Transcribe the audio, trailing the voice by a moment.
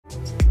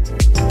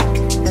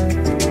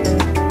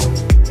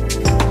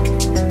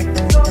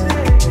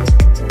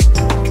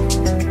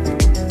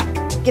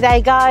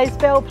G'day guys,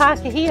 Belle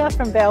Parker here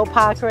from Belle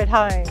Parker at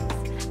Homes,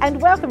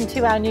 and welcome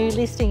to our new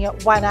listing at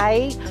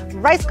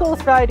 1A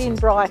Racecourse Road in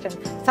Brighton.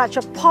 Such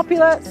a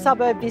popular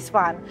suburb, this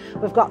one.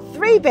 We've got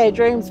 3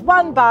 bedrooms,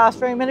 1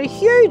 bathroom and a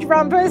huge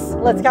rumpus.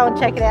 Let's go and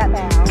check it out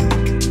now.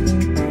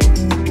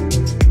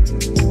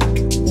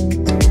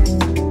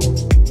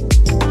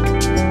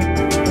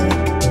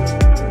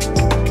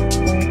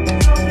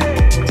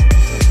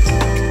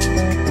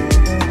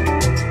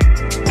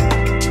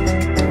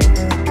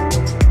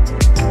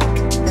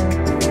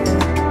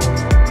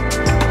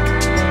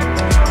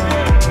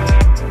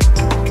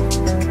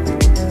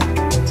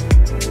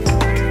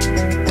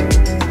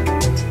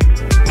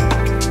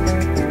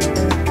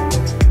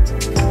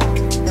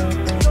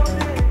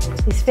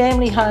 This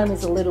family home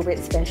is a little bit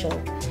special.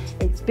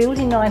 It's built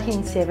in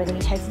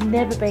 1970, has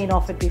never been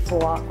offered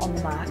before on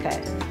the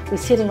market. We're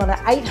sitting on an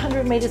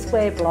 800 metre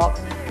square block,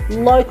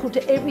 local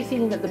to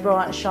everything that the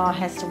Brighton Shire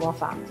has to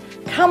offer.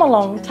 Come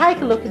along, take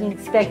a look and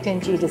inspect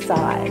and you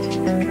decide.